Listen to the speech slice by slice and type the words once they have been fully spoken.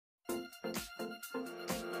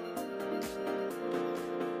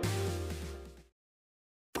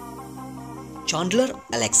Chandler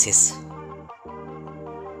Alexis.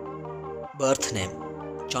 Birth name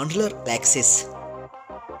Chandler Alexis.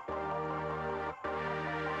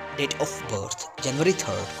 Date of birth January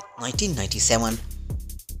 3rd, 1997.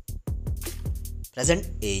 Present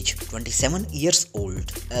age 27 years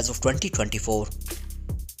old as of 2024.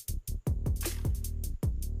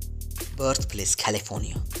 Birthplace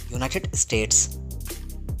California, United States.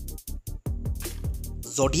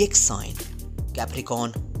 Zodiac sign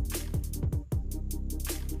Capricorn.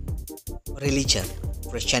 Religion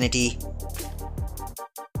Christianity.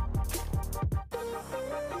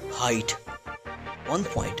 Height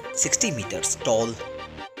 1.60 meters tall.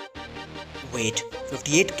 Weight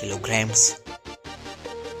 58 kilograms.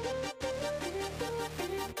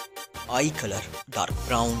 Eye color dark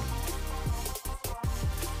brown.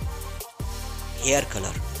 Hair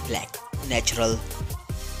color black natural.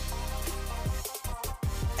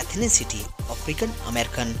 Ethnicity African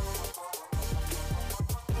American.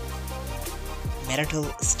 Marital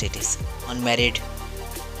status unmarried.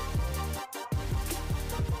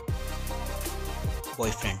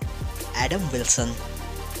 Boyfriend Adam Wilson.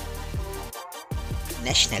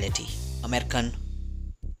 Nationality American.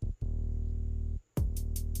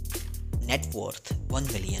 Net worth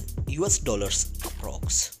 $1 million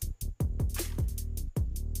approx.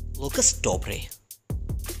 Lucas Dobre.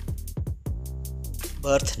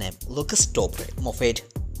 Birth name Lucas Dobre Moffett.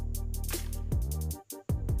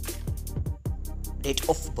 Date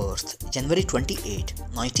of birth January 28,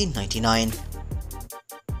 1999.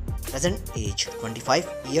 Present age 25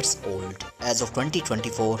 years old as of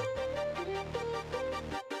 2024.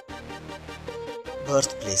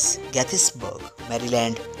 Birthplace Gettysburg,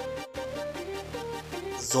 Maryland.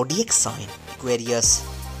 Zodiac sign Aquarius.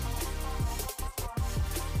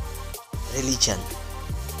 Religion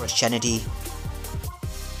Christianity.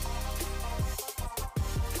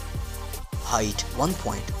 Height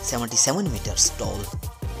 1.77 meters tall.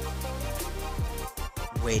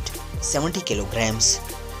 Weight 70 kilograms.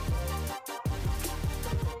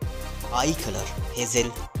 Eye color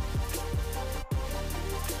hazel.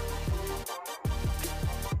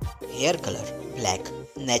 Hair color black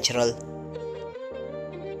natural.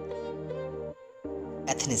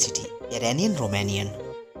 Ethnicity Iranian Romanian.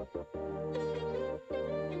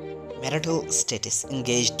 Marital status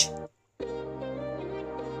engaged.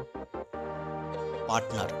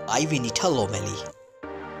 Partner Ivy Lomeli.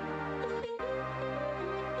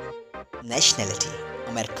 Nationality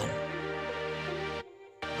American.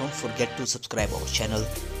 Don't forget to subscribe our channel,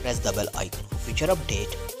 press the bell icon for future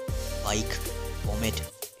update, like, comment,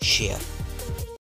 share.